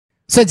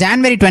So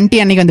January 20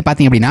 அன்னைக்கு வந்து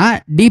பார்த்தீங்க அப்படின்னா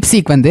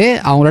DeepSeek வந்து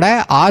அவங்களோட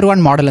R1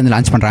 மாடல் வந்து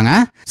லான்ச் பண்ணுறாங்க.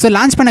 ஸோ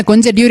லான்ச் பண்ண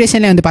கொஞ்சம்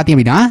டியூரேஷன்ல வந்து பார்த்தீங்க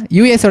அப்படின்னா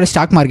யூஎஸோட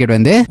ஸ்டாக் மார்க்கெட்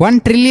வந்து $1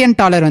 trillion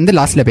வந்து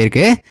லாஸ்ட்ல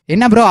போயிருக்கு.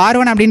 என்ன ப்ரோ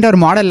R1 அப்படின்ற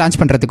ஒரு மாடல் லான்ச்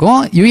பண்ணுறதுக்கும்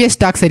யூஎஸ்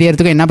ஸ்டாக்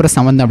சரியறதுக்கும் என்ன ப்ரோ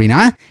சம்பந்தம்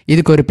அப்படின்னா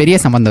இதுக்கு ஒரு பெரிய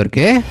சம்பந்தம்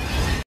இருக்கு.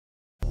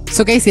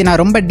 ஸோ கைஸ் நான்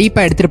ரொம்ப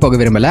டீப்பாக எடுத்துகிட்டு போக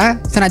விரும்பல.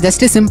 ஸோ நான்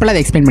ஜஸ்ட் சிம்பிளாக அதை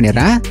எக்ஸ்பிளைன்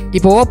பண்ணிடுறேன்.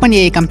 இப்போ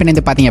openai கம்பெனி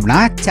வந்து பார்த்தீங்க அப்படின்னா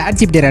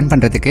Chatgpt ரன்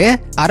பண்ணுறதுக்கு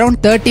அரௌண்ட்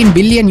 $13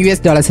 billion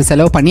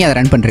செலவு பண்ணி அதை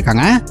ரன்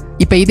பண்ணிருக்காங்க.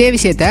 இப்போ இதே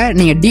விஷயத்த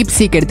நீங்கள்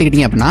DeepSeek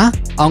எடுத்துக்கிட்டீங்க அப்படின்னா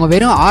அவங்க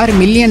வெறும் $6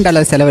 million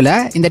செலவில்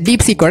இந்த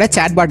DeepSeekோட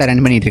சாட்பாட்டை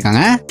ரன் பண்ணிட்டு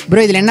இருக்காங்க.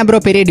 ப்ரோ இதில் என்ன ப்ரோ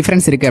பெரிய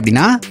டிஃபரன்ஸ் இருக்குது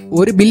அப்படின்னா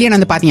 $1 billion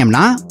வந்து பார்த்தீங்க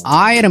அப்படின்னா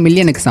 1000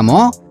 மில்லியனுக்கு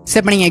சமம். ஸோ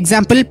இப்போ நீங்கள்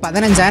எக்ஸாம்பிள்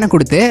 15,000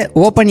 கொடுத்து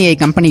openai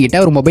கம்பெனி கிட்ட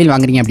ஒரு மொபைல்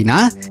வாங்குறீங்க அப்படின்னா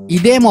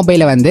இதே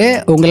மொபைலை வந்து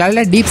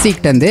உங்களால் DeepSeek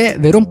வந்து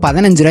வெறும்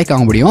 15 ரூபாய்க்கு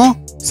வாங்க முடியும்.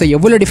 ஸோ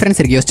எவ்வளோ டிஃபரன்ஸ்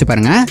இருக்கு யோசிச்சு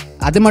பாருங்க.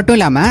 அது மட்டும்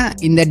இல்லாமல்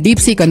இந்த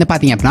DeepSeek வந்து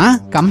பார்த்தீங்க அப்படின்னா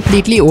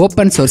கம்ப்ளீட்லி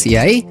ஓப்பன் சோர்ஸ்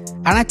AI.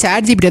 ஆனால்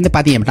Chatgpt வந்து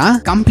பார்த்தீங்க அப்படின்னா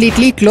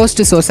கம்ப்ளீட்லி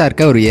க்ளோஸ்டு சோர்ஸாக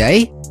இருக்க ஒரு AI.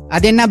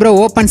 அது என்ன bro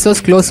open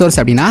source close source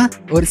அப்படின்னா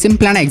ஒரு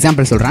சிம்பிளான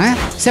எக்ஸாம்பிள் சொல்கிறேன்.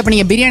 ஸோ இப்போ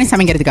நீங்கள் பிரியாணி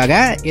சமைக்கிறதுக்காக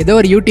ஏதோ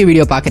ஒரு யூடியூப்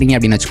வீடியோ பார்க்குறீங்க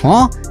அப்படின்னு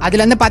வச்சுக்கோம்.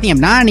 அதில் வந்து பார்த்தீங்க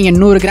அப்படின்னா நீங்கள்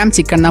 100 கிராம்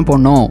சிக்கன் தான்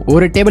போடணும்,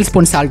 1 டேபிள்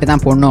ஸ்பூன் சால்ட்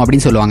தான் போடணும்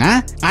அப்படின்னு சொல்லுவாங்க.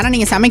 ஆனால்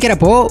நீங்கள்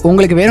சமைக்கிறப்போ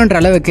உங்களுக்கு வேணுன்ற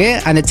அளவுக்கு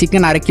அந்த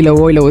சிக்கன் 1/2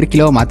 கிலோவோ இல்லை 1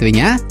 கிலோவோ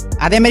மாற்றுவீங்க.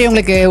 அதே மாதிரி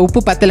உங்களுக்கு உப்பு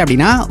பத்தல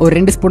அப்படின்னா ஒரு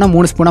 2 ஸ்பூனோ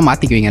 3 ஸ்பூனோ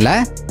மாற்றிக்குவீங்கல்ல.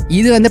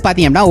 இது வந்து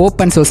பார்த்தீங்க அப்படின்னா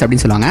ஓப்பன் சோர்ஸ்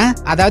அப்படின்னு சொல்லுவாங்க.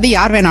 அதாவது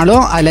யார்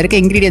வேணாலும் அதில் இருக்க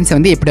இன்கிரீடியன்ஸ்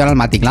வந்து எப்படி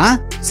வேணாலும் மாற்றிக்கலாம்.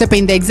 ஸோ இப்போ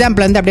இந்த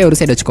எக்ஸாம்பிள் வந்து அப்படியே ஒரு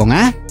சைடு வச்சுக்கோங்க.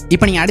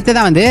 இப்போ நீங்கள்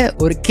அடுத்ததான் வந்து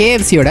ஒரு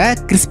KFCயோட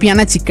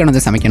கிறிஸ்பியான சிக்கன்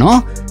வந்து சமைக்கணும்.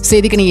 ஸோ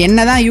இதுக்கு நீங்கள்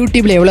என்ன தான்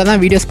யூடியூப்ல எவ்வளோ தான்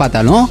வீடியோஸ்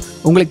பார்த்தாலும்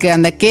உங்களுக்கு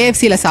அந்த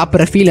KFCயில்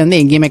சாப்பிட்ற ஃபீல் வந்து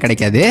எங்கேயுமே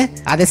கிடைக்காது.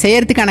 அதை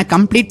செய்யறதுக்கான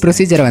கம்ப்ளீட்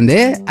ப்ரொசீஜர் வந்து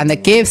அந்த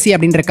KFC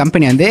அப்படின்ற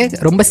கம்பெனி வந்து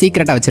ரொம்ப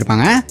சீக்ரெட்டாக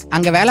வச்சிருப்பாங்க.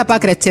 அங்கே வேலை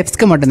பார்க்குற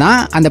செஃப்ஸ்க்கு மட்டும்தான்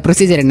அந்த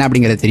ப்ரொசீஜர் என்ன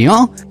அப்படிங்கிறது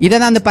தெரியும். இதை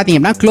தான் வந்து பார்த்தீங்க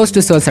அப்படின்னா க்ளோஸ்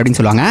டு சோர்ஸ்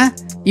அப்படின்னு சொல்லுவாங்க.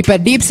 இப்போ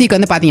DeepSeek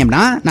வந்து பார்த்தீங்க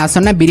அப்படின்னா நான்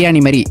சொன்ன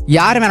பிரியாணி மாதிரி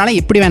யார் வேணாலும்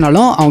எப்படி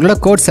வேணாலும் அவங்களோட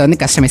கோட்ஸை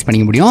வந்து கஸ்டமைஸ்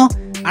பண்ணிக்க முடியும்.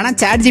 ஆனால்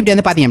Chatgpt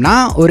வந்து பார்த்தீங்கன்னா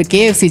ஒரு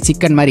KFC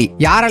சிக்கன் மாதிரி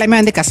யாராலையுமே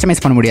வந்து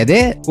கஸ்டமைஸ் பண்ண முடியாது.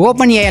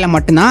 openaiல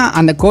மட்டும்தான்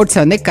அந்த கோட்ஸை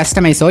வந்து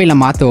கஸ்டமைஸோ இல்லை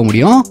மாற்றவோ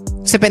முடியும்.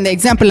 ஸோ இப்போ இந்த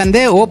எக்ஸாம்பிள்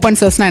வந்து ஓப்பன்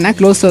சோர்ஸ்னா என்ன,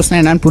 க்ளோஸ் சோர்ஸ்னா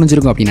என்னன்னு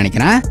புரிஞ்சிருக்கும் அப்படின்னு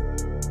நினைக்கிறேன்.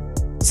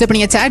 ஸோ இப்போ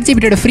நீங்கள்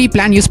Chatgpt ஃப்ரீ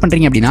பிளான் யூஸ்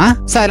பண்ணுறீங்க அப்படின்னா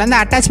ஸோ அதில் வந்து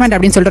அட்டாச்மெண்ட்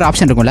அப்படின்னு சொல்லிட்டு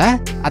ஆப்ஷன் இருக்கும்ல.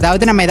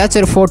 அதாவது நம்ம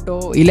ஏதாச்சும் ஒரு ஃபோட்டோ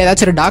இல்லை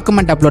ஏதாச்சும் ஒரு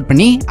டாக்குமெண்ட் அப்லோட்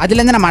பண்ணி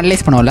அதுலேருந்து நம்ம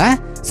அனலைஸ் பண்ணுவோம்ல.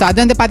 ஸோ அது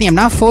வந்து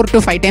பார்த்தீங்கன்னா 4 to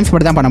 5 times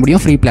மட்டும் தான் பண்ண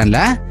முடியும் ஃப்ரீ பிளானில்.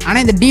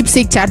 ஆனால் இந்த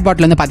DeepSeek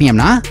சாட்பாட்டில் வந்து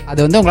பார்த்தீங்கன்னா அது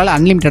வந்து உங்களால்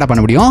அன்லிமிட்டடாக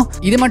பண்ண முடியும்.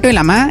 இது மட்டும்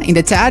இல்லாமல்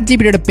இந்த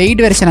Chatgpt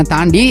பெய்ட் வெர்ஷனை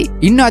தாண்டி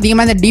இன்னும்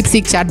அதிகமாக இந்த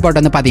DeepSeek சாட்பாட்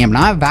வந்து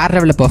பார்த்தீங்கன்னா வேற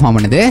லெவலில் பெர்ஃபார்ம்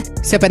பண்ணுது.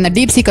 ஸோ இப்போ இந்த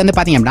DeepSeek வந்து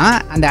பார்த்தீங்கன்னா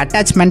அந்த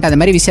அட்டாச்மெண்ட் அந்த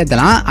மாதிரி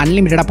விஷயத்தெல்லாம்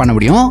அன்லிமிட்டடாக பண்ண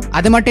முடியும்.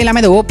 அது மட்டும்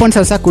இல்லாமல் இந்த ஓப்பன்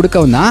சோர்ஸாக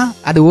கொடுக்கவும் தான்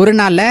அது ஒரு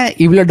நாளில்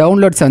இவ்வளோ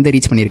டவுன்லோட்ஸ் வந்து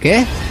ரீச் பண்ணியிருக்கு.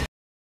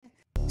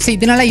 ஸோ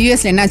இதனால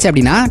யூஎஸ்ல என்னாச்சு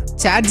அப்படின்னா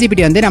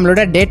Chatgpt வந்து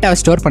நம்மளோட டேட்டாவை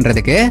ஸ்டோர்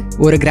பண்ணுறதுக்கு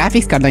ஒரு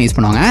கிராஃபிக்ஸ் கார்டு தான் யூஸ்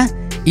பண்ணுவாங்க.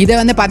 இதை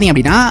வந்து பார்த்தீங்க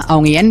அப்படின்னா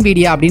அவங்க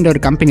NVIDIA அப்படின்ற ஒரு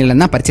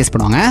கம்பெனிலேருந்து தான் பர்ச்சேஸ்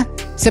பண்ணுவாங்க.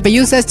 ஸோ இப்போ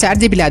யூசர்ஸ்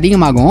Chatgpt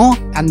அதிகமாகும்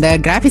அந்த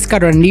கிராஃபிக்ஸ்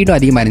கார்டோட நீடும்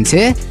அதிகமாக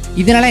இருந்துச்சு.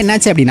 இதனால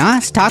என்னாச்சு அப்படின்னா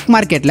ஸ்டாக்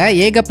மார்க்கெட்டில்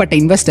ஏகப்பட்ட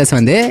இன்வெஸ்டர்ஸ்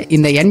வந்து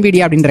இந்த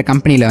NVIDIA அப்படின்ற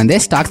கம்பெனியில் வந்து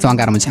ஸ்டாக்ஸ்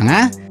வாங்க ஆரம்பிச்சாங்க.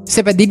 ஸோ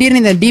இப்போ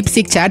திடீர்னு இந்த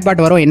DeepSeek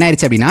சாட்பாட் வரும் என்ன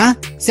ஆயிடுச்சு அப்படின்னா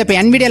ஸோ இப்போ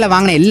NVIDIAல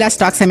வாங்கின எல்லா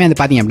ஸ்டாக்ஸுமே வந்து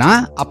பார்த்தீங்க அப்படின்னா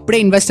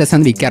அப்படியே இன்வெஸ்டர்ஸ்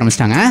வந்து விற்க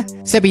ஆரம்பிச்சிட்டாங்க.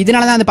 ஸோ இப்போ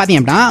இதனால தான் வந்து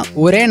பார்த்தீங்க அப்படின்னா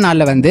ஒரே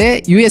நாளில் வந்து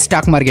US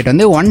ஸ்டாக் மார்க்கெட்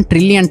வந்து $1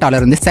 trillion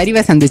வந்து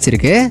சரிவை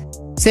சந்திச்சிருக்கு.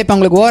 ஸோ இப்போ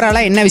உங்களுக்கு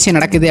ஓவராலாக என்ன விஷயம்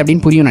நடக்குது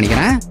அப்படின்னு புரியும்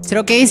நினைக்கிறேன். சரி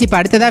ஓகே, இப்போ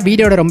அடுத்ததாக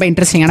வீடியோட ரொம்ப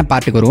இன்ட்ரெஸ்டிங்கான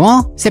பார்ட்டுக்கு வருவோம்.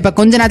 ஸோ இப்போ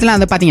கொஞ்ச நேரத்தில்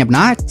வந்து பார்த்தீங்க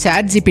அப்படின்னா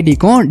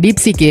Chatgptக்கும்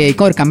DeepSeek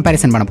AIக்கும் ஒரு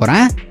கம்பேரிசன் பண்ண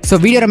போகிறேன். ஸோ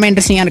வீடியோ ரொம்ப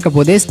இன்ட்ரெஸ்டிங்காக இருக்க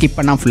போது ஸ்கிப்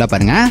பண்ணால் ஃபுல்லாக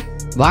பாருங்க.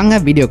 வாங்க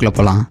வீடியோக்குள்ளே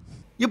போகலாம்.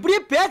 இப்படியே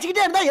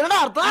பேசிக்கிட்டே இருந்தா என்னடா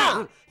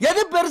அர்த்தம்?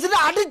 எது பெருசுன்னு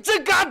அடிச்சு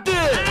காட்டு.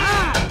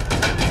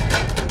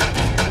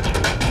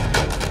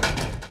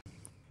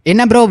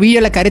 என்ன ப்ரோ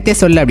வீடியோவில் கருத்தே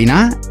சொல்ல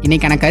அப்படின்னா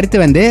இன்னைக்கான கருத்து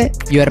வந்து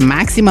your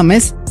maximum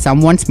is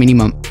some once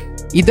minimum.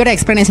 இதோட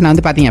எக்ஸ்பிளனேஷன்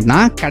வந்து பார்த்தீங்க அப்படின்னா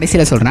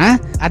கடைசியில் சொல்கிறேன்.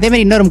 அதே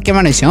மாதிரி இன்னொரு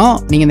முக்கியமான விஷயம்,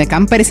 நீங்கள் இந்த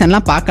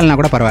கம்பேரிசன்லாம் பார்க்கலனா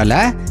கூட பரவாயில்ல,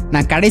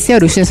 நான் கடைசியாக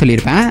ஒரு விஷயம்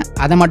சொல்லியிருப்பேன்.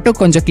 அதை மட்டும்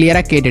கொஞ்சம்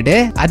கிளியராக கேட்டுட்டு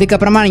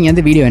அதுக்கப்புறமா நீங்கள்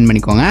வந்து வீடியோ என்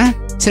பண்ணிக்கோங்க.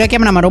 சரி ஓகே,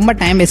 நம்ம ரொம்ப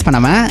டைம் வேஸ்ட்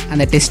பண்ணாமல்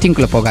அந்த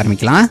டெஸ்டிங்குள்ளே போக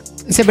ஆரம்பிக்கலாம்.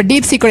 ஸோ இப்போ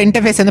DeepSeekோட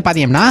இன்டர்ஃபேஸ் வந்து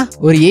பார்த்தீங்கன்னா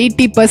ஒரு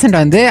 80%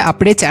 வந்து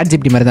அப்படியே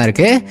Chatgpt மாதிரி தான்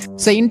இருக்குது.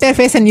 ஸோ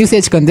இன்டர்ஃபேஸ் அண்ட்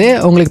யூசேஜ்க்கு வந்து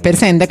உங்களுக்கு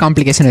பெருசாக எந்த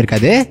காம்ப்ளிகேஷனும்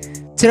இருக்காது.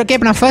 சரி ஓகே,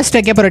 இப்போ நான் ஃபர்ஸ்ட்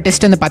வைக்க போகிற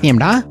டெஸ்ட் வந்து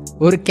பார்த்தீங்கன்னா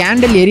ஒரு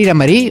கேண்டில் எரியிற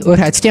மாதிரி ஒரு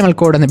HTML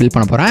கோட் வந்து பில்ட்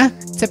பண்ண போகிறேன்.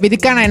 ஸோ இப்போ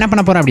இதுக்காக நான் என்ன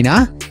பண்ண போகிறேன் அப்படின்னா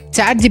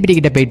Chatgpt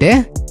கிட்ட போயிட்டு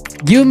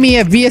give me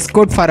a VS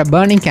code for a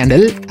burning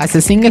candle as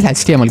a single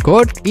HTML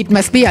code. It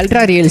must be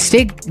ultra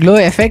realistic, glow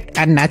effect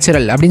and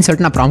natural அப்படின்னு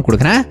சொல்லிட்டு நான் ப்ராம்ப்ட்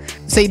கொடுக்குறேன்.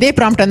 ஸோ இதே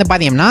ப்ராம்ப்ட் வந்து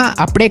பார்த்தீங்கன்னா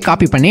அப்படியே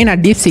காப்பி பண்ணி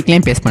நான்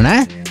DeepSeekலையும் பேஸ்ட்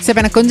பண்ணேன். ஸோ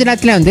இப்போ எனக்கு கொஞ்ச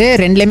நேரத்தில் வந்து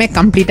ரெண்டுலேயுமே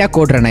கம்ப்ளீட்டாக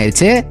கோட் ரன்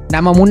ஆயிடுச்சு.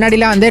 நம்ம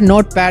முன்னாடிலாம் வந்து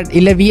நோட் பேட்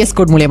இல்லை VS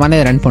கோட் மூலியமாக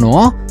தான் ரன்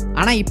பண்ணுவோம்.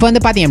 ஆனால் இப்போ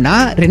வந்து பார்த்தீங்கன்னா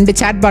 2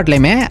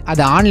 சாட்பாட்லையுமே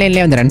அது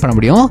ஆன்லைன்லேயே வந்து ரன் பண்ண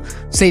முடியும்.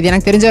 ஸோ இது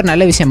எனக்கு தெரிஞ்ச ஒரு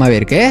நல்ல விஷயமாவே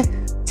இருக்குது.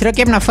 சரி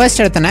ஓகே, நான்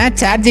ஃபர்ஸ்ட் எடுத்தேன்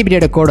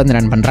Chatgptோட கோட் வந்து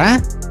ரன் பண்ணுறேன்.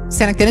 ஸோ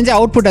எனக்கு தெரிஞ்ச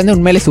அவுட்புட் வந்து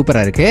உண்மையிலே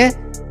சூப்பராக இருக்குது.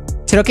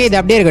 சரி ஓகே, இது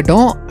அப்படியே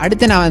இருக்கட்டும்.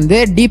 அடுத்து நான் வந்து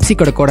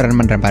DeepSeekோட கோடை ரன்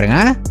பண்ணுறேன்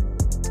பாருங்கள்.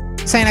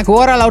 ஸோ எனக்கு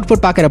ஓவரால்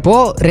அவுட்புட் பார்க்குறப்போ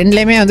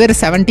ரெண்டுலேயுமே வந்து ஒரு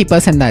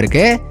 70% தான்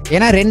இருக்குது.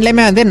 ஏன்னா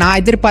ரெண்டுலேயுமே வந்து நான்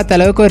எதிர்பார்த்த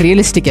அளவுக்கு ஒரு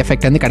ரியலிஸ்டிக்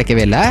எஃபெக்ட் வந்து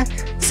கிடைக்கவே இல்லை.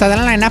 ஸோ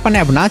அதனால் நான் என்ன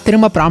பண்ணேன் அப்படின்னா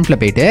திரும்ப ப்ராம்ப்டில்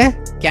போயிட்டு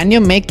can you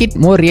make it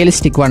more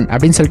realistic one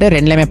அப்படின்னு சொல்லிட்டு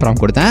ரெண்டுலேயுமே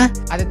ப்ராம்ப்ட் கொடுத்தேன்.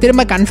 அதை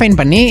திரும்ப கன்ஃபைன்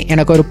பண்ணி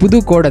எனக்கு ஒரு புது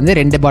கோட் வந்து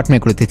 2 பாட்டுமே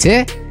கொடுத்துச்சு.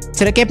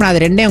 சரி ஓகே, இப்போ நான்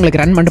அது ரெண்டையும்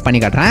உங்களுக்கு ரன் பண்ணிட்டு பண்ணி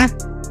காட்டுறேன்.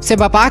 ஸோ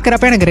இப்போ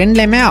பார்க்குறப்ப எனக்கு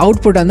ரெண்டுலேயுமே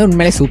அவுட்புட் வந்து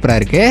உண்மையிலே சூப்பராக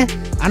இருக்குது.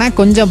 ஆனால்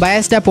கொஞ்சம்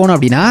பயஸ்டாக போகணும்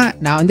அப்படின்னா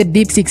நான் வந்து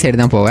DeepSeek சைடு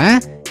தான் போவேன்.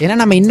 ஏன்னா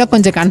நம்ம இன்னும்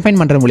கொஞ்சம் கன்ஃபைன்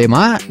பண்ணுறது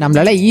மூலிமா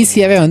நம்மளால்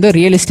ஈஸியாகவே வந்து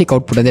ரியலிஸ்டிக்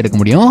அவுட்புட் வந்து எடுக்க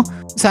முடியும்.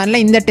 ஸோ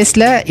அதனால் இந்த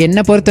டெஸ்ட்டில்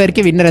என்னை பொறுத்த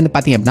வரைக்கும் வின்னர் வந்து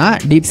பார்த்தீங்க அப்படின்னா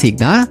DeepSeek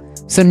தான்.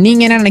 ஸோ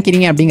நீங்கள் என்ன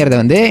நினைக்கிறீங்க அப்படிங்கிறத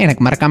வந்து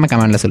எனக்கு மறக்காமல்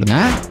கமெண்ட்டில்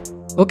சொல்லுங்கள்.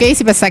 ஓகே,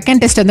 இப்போ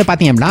செகண்ட் டெஸ்ட் வந்து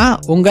பார்த்தீங்க அப்படின்னா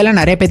உங்களால்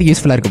நிறைய பேருக்கு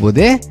யூஸ்ஃபுல்லாக இருக்க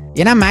போகுது.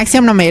 ஏன்னா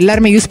மேக்ஸிமம் நம்ம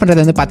எல்லாருமே யூஸ்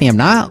பண்ணுறது வந்து பார்த்தீங்க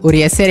அப்படின்னா ஒரு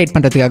எஸ்ஏ ரைட்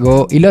பண்ணுறதுக்காகவோ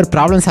இல்லை ஒரு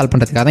ப்ராப்ளம் சால்வ்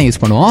பண்ணுறதுக்காக தான் யூஸ்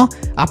பண்ணுவோம்.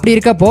 அப்படி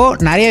இருக்கப்போ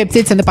நிறைய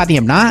வெப்சைட்ஸ் வந்து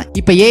பார்த்தீங்க அப்படின்னா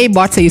இப்போ ஏஐ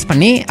பாட்ஸை யூஸ்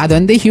பண்ணி அது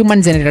வந்து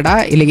ஹியூமன் ஜெனரேட்டடா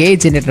இல்லை ஏஐ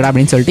ஜெனரேட்டடா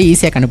அப்படின்னு சொல்லிட்டு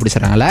ஈஸியாக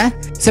கண்டுபிடிச்சிடறாங்கள.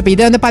 ஸோ இப்போ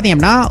இதை வந்து பார்த்தீங்க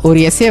அப்படின்னா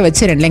ஒரு எஸ்ஏ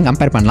வச்சு ரெண்டுலையும்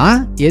கம்பேர் பண்ணலாம்,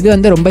 எது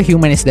வந்து ரொம்ப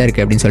ஹியூமனைஸ்டாக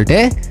இருக்குது அப்படின்னு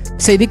சொல்லிட்டு.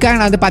 ஸோ இதுக்காக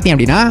நான் வந்து பார்த்தீங்க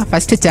அப்படின்னா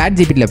ஃபஸ்ட்டு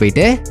Chatgpt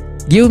போயிட்டு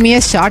give me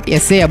a short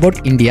essay about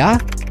India.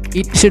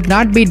 It should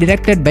not be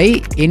directed by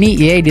any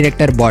AI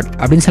director bot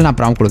அப்படின்னு சொல்லி நான்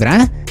ப்ராம்ப்ட்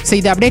கொடுக்குறேன். ஸோ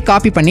இதை அப்படியே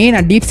காப்பி பண்ணி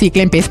நான்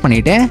DeepSeekலையும் பேஸ்ட்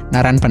பண்ணிவிட்டு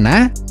நான் ரன்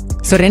பண்ணேன்.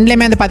 ஸோ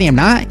ரெண்டுலேயுமே வந்து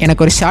பார்த்தீங்கன்னா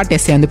எனக்கு ஒரு ஷார்ட்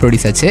எஸ்ஸே வந்து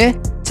ப்ரொடியூஸ் ஆச்சு.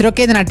 சரி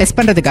ஓகே, இதை நான் டெஸ்ட்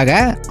பண்ணுறதுக்காக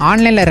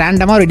ஆன்லைனில்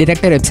ரேண்டமாக ஒரு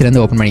டிரெக்டர் வெப்சைட்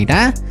வந்து ஓப்பன்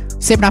பண்ணிட்டேன்.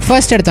 ஸோ இப்போ நான்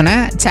ஃபர்ஸ்ட் எடுத்தோன்னே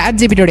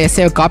Chatgpt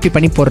எஸ்ஸேவை காப்பி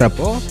பண்ணி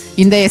போடுறப்போ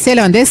இந்த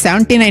எஸ்ஸேல வந்து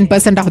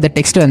 79% ஆஃப் த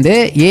டெக்ஸ்ட் வந்து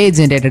ஏஐ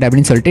ஜென்ரேட்டட்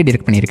அப்படின்னு சொல்லிட்டு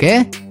டிரெக்ட் பண்ணியிருக்கு.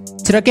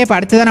 சரி ஓகே, இப்போ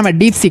அடுத்ததான் நம்ம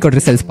DeepSeek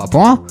ரிசல்ட்ஸ்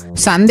பார்ப்போம்.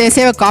 ஸோ அந்த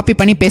எஸ்ஸேவை காப்பி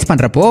பண்ணி பேஸ்ட்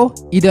பண்ணுறப்போ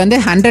இது வந்து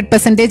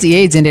 100%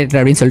 ஏஐ ஜென்ரேட்டட்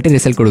அப்படின்னு சொல்லிட்டு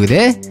ரிசல்ட்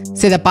கொடுக்குது.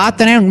 ஸோ இதை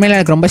பார்த்தோன்னே உண்மையில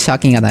எனக்கு ரொம்ப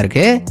ஷாக்கிங்காக தான்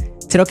இருக்குது.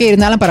 சரி ஓகே,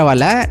 இருந்தாலும்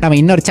பரவாயில்ல, நம்ம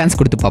இன்னொரு சான்ஸ்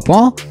கொடுத்து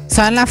பார்ப்போம். ஸோ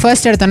அதெல்லாம்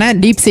ஃபர்ஸ்ட் எடுத்தோன்னே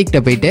DeepSeek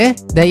போயிட்டு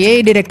த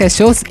AI director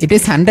shows it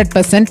is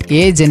 100%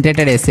 AI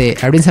generated S A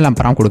அப்படின்னு சொல்லி நான்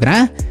ப்ராம்ப்ட்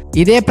கொடுக்குறேன்.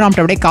 இதே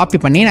ப்ராம்ப்ட் அப்படியே காப்பி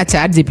பண்ணி நான்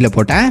Chatgpt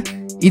போட்டேன்.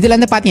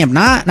 இதுலேருந்து பார்த்தீங்க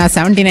அப்படின்னா நான்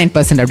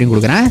 79% அப்படின்னு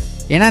கொடுக்குறேன்.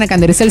 ஏன்னா எனக்கு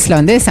அந்த ரிசல்ட்ஸில்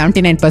வந்து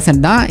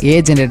 79% தான்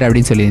ஏஐ ஜென்ரேட்டட்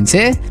அப்படின்னு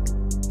சொல்லியிருந்துச்சு.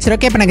 சரி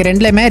ஓகே, இப்போ எனக்கு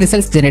ரெண்டுலேயுமே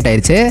ரிசல்ட்ஸ் ஜென்ரேட்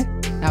ஆயிடுச்சு.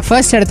 நான்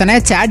ஃபர்ஸ்ட் எடுத்தோன்னே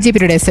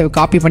Chatgpt எஸ்ஸேவை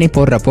காப்பி பண்ணி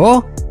போடுறப்போ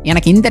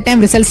எனக்கு இந்த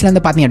டைம் ரிசல்ட்ஸ்ல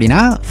வந்து பார்த்தீங்க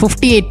அப்படின்னா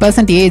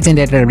 58% ஏஐ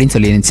ஜென்ரேட்டட் அப்படின்னு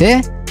சொல்லியிருந்துச்சு.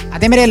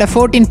 அதேமாதிரி இல்லை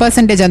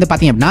 14% வந்து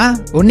பார்த்தீங்க அப்படின்னா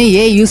ஒன்று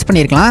ஏஐ யூஸ்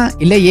பண்ணியிருக்கலாம்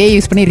இல்லை ஏஐ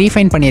யூஸ் பண்ணி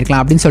ரீஃபைன்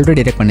பண்ணியிருக்கலாம் அப்படின்னு சொல்லிட்டு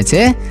டிரெக்ட்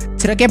பண்ணுச்சு.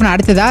 சரி ஓகே, இப்போ நான்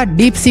அடுத்ததாக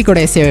DeepSeek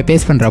எஸ்ஸேவை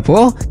பேஸ்ட் பண்ணுறப்போ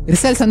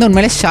ரிசல்ட்ஸ் வந்து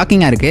உண்மையிலே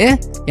ஷாக்கிங்காக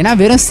இருக்குது. ஏன்னா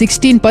வெறும்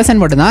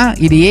 16% மட்டும் தான்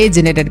இது ஏஐ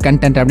ஜென்ரேட்டட்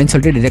கண்டென்ட் அப்படின்னு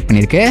சொல்லிட்டு டிரெக்ட்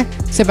பண்ணியிருக்கு.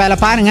 ஸோ இப்போ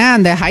அதில் பாருங்கள்,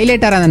 அந்த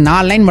ஹைலைட்டர் அந்த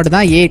 4 லைன் மட்டும்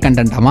தான் ஏஐ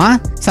கண்டென்ட் ஆமாம்.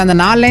 ஸோ அந்த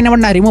 4 லைனை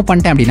மட்டும் நான் ரிமூவ்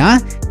பண்ணிட்டேன் அப்படின்னா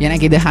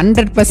எனக்கு இது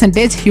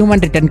 100%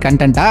 ஹியூமன் ரிட்டன்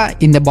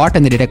கண்டென்ட்டாக இந்த பாட்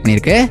வந்து டிரெக்ட்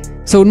பண்ணியிருக்கு.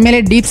 ஸோ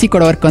உண்மையிலே DeepSeek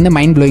ஒர்க் வந்து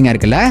மைண்ட் ப்ளோயிங்காக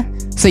இருக்குல்ல.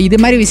 ஸோ இது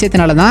மாதிரி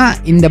விஷயத்தினால தான்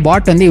இந்த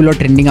பாட் வந்து இவ்வளோ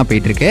ட்ரெண்டிங்காக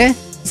போயிட்டு இருக்கு.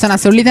 ஸோ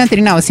நான் சொல்லி தான்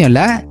தெரியணும் அவசியம்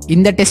இல்லை,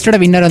 இந்த டெஸ்ட்டோட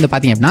வின்னர் வந்து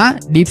பார்த்தீங்க அப்படின்னா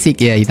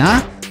DeepSeek AI தான்.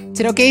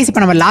 சரி ஓகே,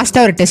 இப்போ நம்ம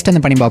லாஸ்ட்டாக ஒரு டெஸ்ட்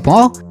வந்து பண்ணி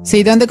பார்ப்போம். ஸோ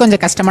இது வந்து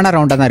கொஞ்சம் கஷ்டமான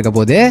ரவுண்டாக தான் இருக்க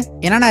போகுது.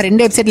 ஏன்னா நான்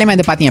 2 வெப்சைட்லேயுமே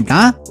வந்து பார்த்தீங்க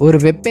அப்படின்னா ஒரு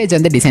வெப் பேஜ்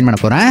வந்து டிசைன் பண்ண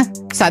போகிறேன்.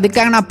 ஸோ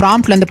அதுக்காக நான்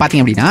ப்ராம்ப்ட்ல வந்து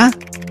பார்த்தீங்க அப்படின்னா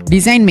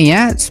design me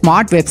a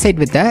smart website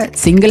with a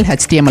single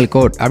HTML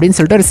code அப்படின்னு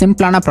சொல்லிட்டு ஒரு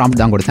சிம்பிளான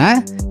ப்ராம்ப்ட் தான் கொடுத்தேன்.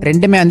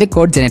 ரெண்டுமே வந்து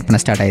கோட் ஜெனரேட் பண்ண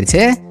ஸ்டார்ட்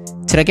ஆயிடுச்சு.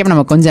 சரி ஓகே,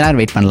 நம்ம கொஞ்ச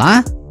நேரம் வெயிட் பண்ணலாம்.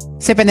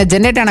 ஸோ இப்போ இந்த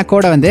ஜென்ரேட் ஆன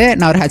கோடை வந்து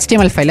நான் ஒரு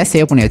HTML ஃபைலை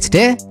சேவ் பண்ணி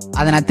வச்சுட்டு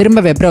அதை நான்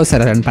திரும்ப வெப்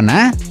ப்ரௌசரை ரன்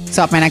பண்ணேன். ஸோ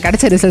அப்போ எனக்கு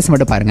கிடைச்ச ரிசல்ட்ஸ்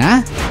மட்டும் பாருங்கள்.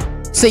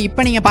 ஸோ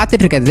இப்போ நீங்கள்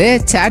பார்த்துட்டு இருக்கிறது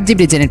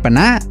Chatgpt ஜெனரேட்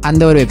பண்ண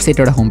அந்த ஒரு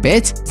வெப்சைட்டோட ஹோம்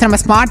பேஜ். ஸோ நம்ம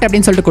ஸ்மார்ட்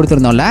அப்படின்னு சொல்லிட்டு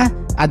கொடுத்துருந்தோம்ல,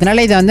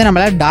 அதனால இதை வந்து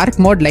நம்மளால் டார்க்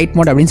மோட் லைட்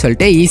மோட் அப்படின்னு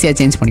சொல்லிட்டு ஈஸியாக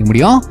சேஞ்ச் பண்ண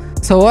முடியும்.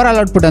 ஸோ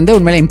ஓவரால் அவுட்புட் வந்து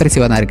உண்மையிலே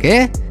இம்ப்ரெசிவாக தான்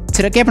இருக்குது.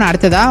 சரி ஓகே, இப்போ நான்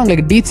அடுத்ததாக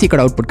உங்களுக்கு DeepSeek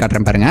அவுட்புட்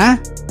காட்டுறேன் பாருங்கள்.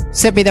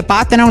 ஸோ இப்போ இதை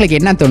பார்த்தோன்னா உங்களுக்கு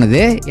என்ன தோணுது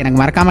எனக்கு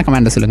மறக்காமல்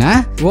கமெண்ட்டில் சொல்லுங்கள்.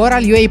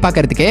 ஓவரால் UI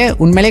பார்க்கறதுக்கு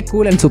உண்மையிலே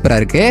கூல் அண்ட்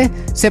சூப்பராக இருக்குது.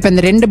 ஸோ இப்போ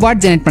இந்த 2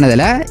 பாட் ஜெனரேட்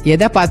பண்ணதில்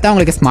எதை பார்த்தா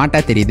உங்களுக்கு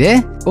ஸ்மார்ட்டாக தெரியுது,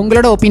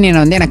 உங்களோட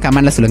ஒப்பீனியனை வந்து எனக்கு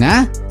கமெண்ட்டில்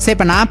சொல்லுங்கள். ஸோ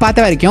இப்போ நான்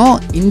பார்த்த வரைக்கும்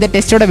இந்த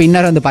டெஸ்ட்டோட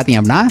வின்னர் வந்து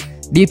பார்த்தீங்க அப்படின்னா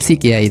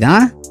DeepSeek AI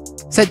தான்.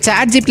 ஸோ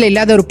Chatgpt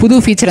இல்லாத ஒரு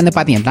புது ஃபீச்சர் வந்து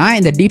பார்த்தீங்க அப்படின்னா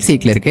இந்த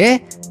DeepSeekல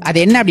இருக்குது. அது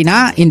என்ன அப்படின்னா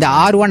இந்த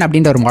R1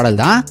 அப்படின்ற ஒரு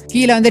மாடல் தான்.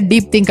 கீழே வந்து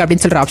டீப் திங்க்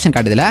அப்படின்னு சொல்கிற ஆப்ஷன்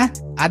காட்டுதுல,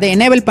 அதை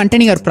எனேபிள் பண்ணிட்டு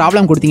நீங்கள் ஒரு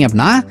ப்ராப்ளம் கொடுத்தீங்க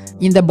அப்படின்னா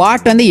இந்த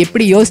பாட் வந்து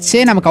எப்படி யோசிச்சு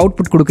நமக்கு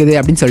அவுட்புட் கொடுக்குது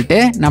அப்படின்னு சொல்லிட்டு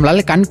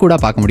நம்மளால கண் கூட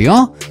பார்க்க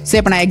முடியும். ஸோ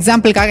இப்போ நான்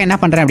எக்ஸாம்பிளுக்காக என்ன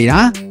பண்ணுறேன் அப்படின்னா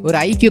ஒரு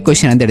IQ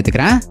கொஸ்டின் வந்து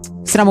எடுத்துக்கிறேன்.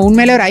 ஸோ நம்ம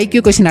உண்மையிலே ஒரு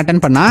IQ கொஸ்டின்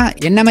அட்டன் பண்ணால்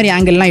என்ன மாதிரி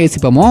ஆங்கிள்லாம்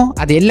யோசிப்போமோ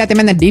அது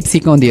எல்லாத்தையுமே இந்த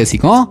DeepSeek வந்து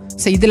யோசிக்கும்.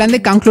 ஸோ இதுலேருந்து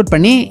கன்க்ளூட்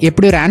பண்ணி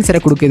எப்படி ஒரு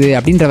ஆன்சரை கொடுக்குது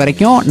அப்படின்ற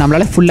வரைக்கும்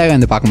நம்மளால ஃபுல்லாகவே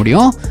வந்து பார்க்க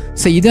முடியும்.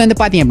 ஸோ இது வந்து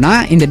பார்த்தீங்க அப்படின்னா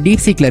இந்த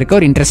DeepSeekல இருக்க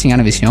ஒரு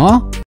இன்ட்ரெஸ்டிங்கான விஷயம்.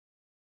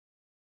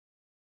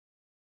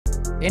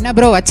 என்ன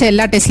ப்ரோ வச்ச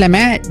எல்லா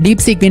டெஸ்ட்லையுமே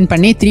DeepSeek வின்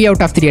பண்ணி 3 out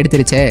of 3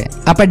 எடுத்துருச்சு,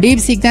 அப்போ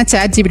DeepSeek தான்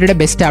Chatgpt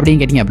பெஸ்ட்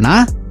அப்படின்னு கேட்டிங்க அப்படின்னா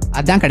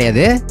அதுதான்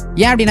கிடையாது.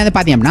 ஏன் அப்படின்னு வந்து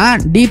பார்த்தீங்கன்னா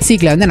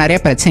DeepSeekல வந்து நிறைய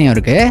பிரச்சனையும்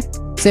இருக்குது.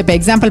 ஸோ இப்போ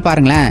எக்ஸாம்பிள்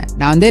பாருங்களேன்,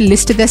 நான் வந்து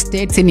list the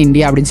states in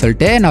India அப்படின்னு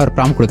சொல்லிட்டு நான் ஒரு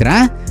ப்ராம்ப்ட்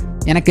கொடுக்குறேன்.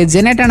 எனக்கு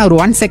ஜெனரேட் ஆன ஒரு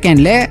 1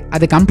 செகண்ட்ல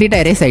அது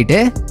கம்ப்ளீட்டாக எரேஸ் ஆகிட்டு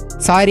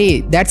sorry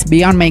that's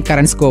beyond my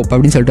current scope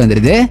அப்படின்னு சொல்லிட்டு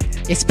வந்துடுது.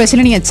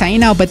 எஸ்பெஷலி நீங்கள்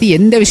சைனாவை பற்றி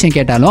எந்த விஷயம்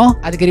கேட்டாலும்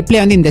அதுக்கு ரிப்ளை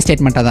வந்து இந்த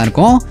ஸ்டேட்மெண்ட்டாக தான்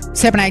இருக்கும்.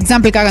 ஸோ இப்போ நான்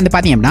எக்ஸாம்பிளுக்காக வந்து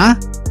பார்த்தீங்க அப்படின்னா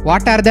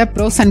what are the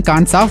pros and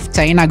cons of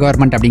China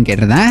government அப்படின்னு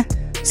கேட்டிருந்தேன்.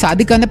 ஸோ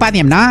அதுக்கு வந்து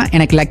பார்த்தீங்கன்னா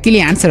எனக்கு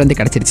லக்கிலி ஆன்சர் வந்து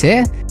கிடச்சிருச்சு.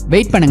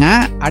 வெயிட் பண்ணுங்க,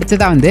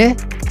 அடுத்ததாக வந்து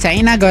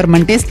China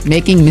government is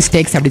making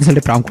mistakes அப்படின்னு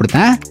சொல்லிட்டு ப்ராம்ப்ட்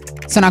கொடுத்தேன்.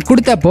 ஸோ நான்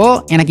கொடுத்தப்போ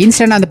எனக்கு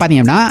இன்ஸ்டன்ட்டாக வந்து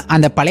பார்த்தீங்கன்னா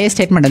அந்த பழைய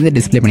ஸ்டேட்மெண்ட் வந்து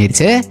டிஸ்பிளே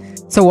பண்ணிருச்சு.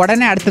 ஸோ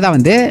உடனே அடுத்ததாக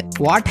வந்து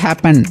what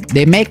happen,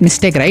 they make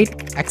mistake right,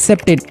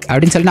 accept it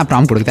அப்படின்னு சொல்லி நான்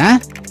ப்ராம்ப்ட் கொடுத்தேன்.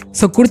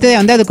 ஸோ கொடுத்ததே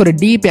வந்து அதுக்கு ஒரு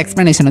டீப்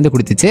எக்ஸ்ப்ளனேஷன் வந்து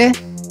கொடுத்துச்சு.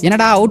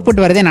 என்னடா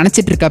அவுட்புட் வரதே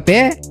நினச்சிட்டு இருக்கப்பே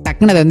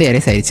டக்குன்னு அது வந்து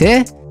எரேஸ் ஆயிடுச்சு.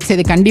 ஸோ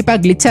இது கண்டிப்பாக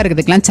கிளிச்சாக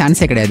இருக்கிறதுக்குலாம்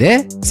சான்ஸே கிடையாது.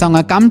 ஸோ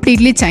அவங்க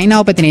கம்ப்ளீட்லி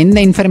சைனாவை பற்றின எந்த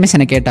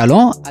இன்ஃபர்மேஷனை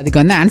கேட்டாலும் அதுக்கு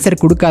வந்து ஆன்சர்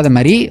கொடுக்காத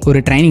மாதிரி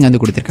ஒரு ட்ரைனிங்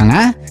வந்து கொடுத்துருக்காங்க.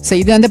 ஸோ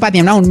இது வந்து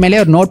பார்த்தீங்கன்னா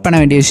உண்மையிலேயே ஒரு நோட் பண்ண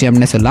வேண்டிய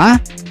விஷயம்னு சொல்லலாம்.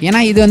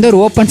 ஏன்னா இது வந்து ஒரு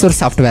ஓப்பன்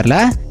சோர்ஸ் சாஃப்ட்வேரில்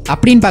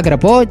அப்படின்னு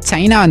பார்க்குறப்போ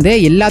சைனா வந்து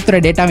எல்லாத்தோட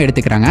டேட்டாவும்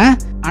எடுத்துக்கிறாங்க.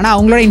 ஆனால்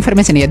அவங்களோட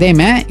இன்ஃபர்மேஷன்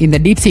எதையுமே இந்த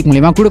DeepSeek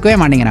மூலிமா கொடுக்கவே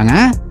மாட்டேங்கிறாங்க.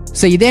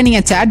 ஸோ இதே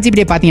நீங்கள் Chatgpt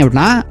பார்த்தீங்க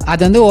அப்படின்னா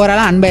அது வந்து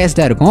ஓவராலாக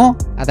அன்பயஸ்டாக இருக்கும்.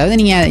 அதாவது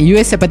நீங்கள்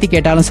யூஎஸை பற்றி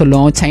கேட்டாலும்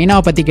சொல்லும்,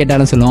 சைனாவை பற்றி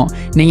கேட்டாலும் சொல்லும்,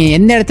 நீங்கள்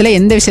எந்த இடத்துல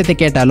எந்த விஷயத்தை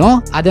கேட்டாலும்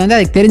அது வந்து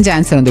அதுக்கு தெரிஞ்ச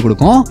ஆன்சர் வந்து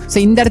கொடுக்கும். ஸோ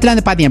இந்த இடத்துல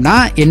வந்து பார்த்தீங்க அப்படின்னா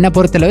என்னை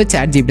பொறுத்தளவு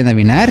Chatgpt தான்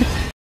வின்னர்.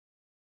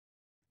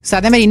 ஸோ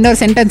அதே மாதிரி இன்னொரு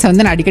சென்டென்ஸ்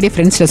வந்து நான் அடிக்கடி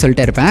ஃப்ரெண்ட்ஸில்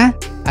சொல்லிட்டு இருப்பேன்.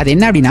 அது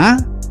என்ன அப்படின்னா,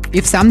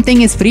 if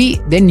something is free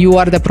then you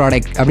are the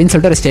product அப்படின்னு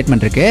சொல்லிட்டு ஒரு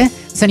ஸ்டேட்மெண்ட் இருக்கு.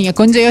 ஸோ நீங்கள்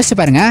கொஞ்சம் யோசிச்சு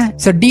பாருங்க.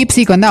 ஸோ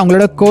DeepSeek வந்து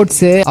அவங்களோட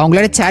கோட்ஸ்,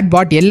 அவங்களோட சேட்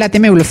பாட்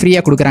எல்லாத்தையுமே இவ்வளோ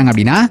ஃப்ரீயாக கொடுக்குறாங்க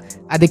அப்படின்னா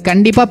அது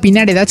கண்டிப்பாக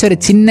பின்னாடி ஏதாச்சும் ஒரு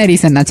சின்ன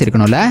ரீசன்னாச்சும்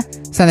இருக்கணும்ல.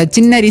 ஸோ அந்த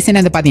சின்ன ரீசன்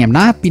வந்து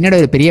பார்த்தீங்கன்னா பின்னாடி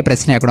ஒரு பெரிய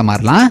பிரச்சனையாக கூட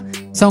மாறலாம்.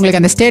 ஸோ உங்களுக்கு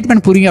அந்த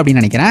ஸ்டேட்மெண்ட் புரியும்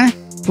அப்படின்னு நினைக்கிறேன்.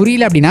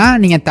 புரியல அப்படின்னா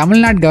நீங்கள்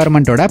தமிழ்நாடு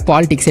கவர்மெண்ட்டோட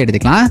பாலிடிக்ஸை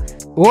எடுத்துக்கலாம்.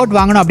 ஓட்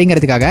வாங்கணும்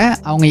அப்படிங்கிறதுக்காக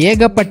அவங்க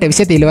ஏகப்பட்ட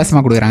விஷயத்தை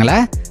இலவசமாக கொடுக்குறாங்களே.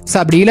 ஸோ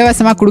அப்படி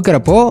இலவசமாக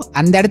கொடுக்குறப்போ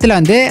அந்த இடத்துல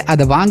வந்து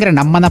அதை வாங்குற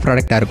நம்ம தான்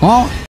ப்ராடக்டாக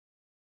இருக்கும்.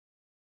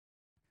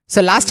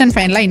 ஸோ லாஸ்ட் அண்ட்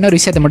ஃபைனலாக இன்னொரு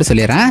விஷயத்தை மட்டும்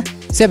சொல்லிடுறேன்.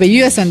 ஸோ இப்போ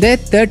யூஎஸ் வந்து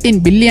 $13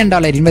 பில்லியன்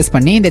இன்வெஸ்ட்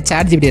பண்ணி இந்த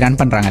Chatgpt ரன்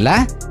பண்ணுறாங்கல்ல,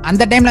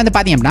 அந்த டைமில் வந்து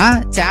பார்த்தீங்க அப்படின்னா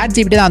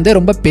Chatgpt தான் வந்து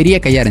ரொம்ப பெரிய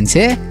கையாக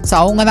இருந்துச்சு. ஸோ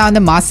அவங்க தான்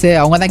வந்து மாசு,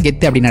 அவங்க தான்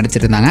கெத்து அப்படின்னு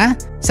நடிச்சிட்டு இருந்தாங்க.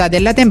 ஸோ அது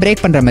எல்லாத்தையும்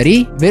பிரேக் பண்ணுற மாதிரி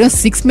வெறும்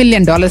 $6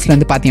 மில்லியன்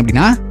வந்து பார்த்தீங்க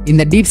அப்படின்னா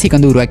இந்த DeepSeek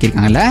வந்து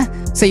உருவாக்கியிருக்காங்கல்ல.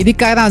 ஸோ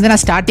இதுக்காக தான் வந்து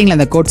நான் ஸ்டார்டிங்கில்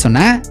அந்த கோட்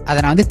சொன்னேன். அதை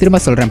நான் வந்து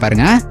திரும்ப சொல்கிறேன்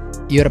பாருங்க.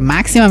 Your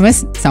maximum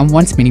is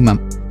சம்ஒன்ஸ்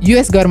minimum.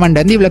 US government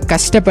வந்து இவ்வளோ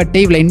கஷ்டப்பட்டு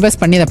இவ்வளோ இன்வெஸ்ட்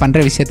பண்ணி அதை பண்ணுற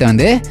விஷயத்தை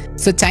வந்து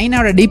ஸோ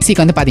சைனாவோட DeepSeek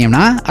வந்து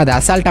பார்த்தீங்கன்னா அதை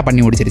அசால்ட்டாக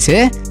பண்ணி முடிச்சிருச்சு.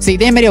 ஸோ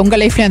இதேமாதிரி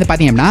உங்கள் லைஃப்லேயே வந்து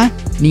பார்த்தீங்கன்னா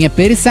நீங்கள்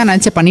பெருசாக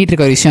நினச்சி பண்ணிட்டு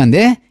இருக்க ஒரு விஷயம்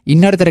வந்து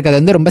இன்னொருத்தருக்கு அது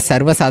வந்து ரொம்ப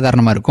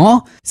சர்வசாதாரணமாக இருக்கும்.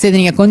 ஸோ இது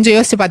நீங்கள் கொஞ்சம்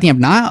யோசிச்சு பார்த்தீங்க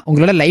அப்படின்னா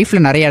உங்களோட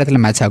லைஃப்பில் நிறைய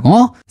இடத்துல மேட்ச்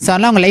ஆகும். ஸோ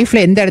அதனால் உங்கள்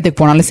லைஃப்பில் எந்த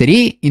இடத்துக்கு போனாலும் சரி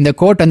இந்த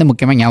கோட் வந்து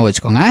முக்கியமாக ஞாபகம்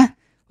வச்சுக்கோங்க.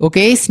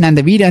 ஓகே, நான்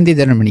இந்த வீடியோ வந்து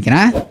இதோட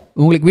பண்ணிக்கிறேன்.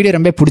 உங்களுக்கு வீடியோ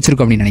ரொம்ப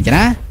பிடிச்சிருக்கும் அப்படின்னு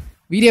நினைக்கிறேன்.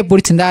 வீடியோ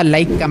பிடிச்சிருந்தா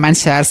லைக், கமெண்ட்,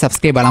 ஷேர்,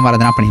 சப்ஸ்கிரைப் எல்லாம்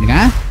மறந்துனா பண்ணிடுங்க.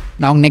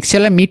 நான் உங்கள்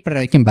நெக்ஸ்ட் மீட் பண்ணுற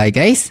வரைக்கும் பை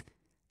கைஸ்.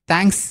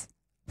 தேங்க்ஸ்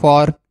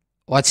ஃபார்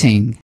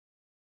வாட்சிங்.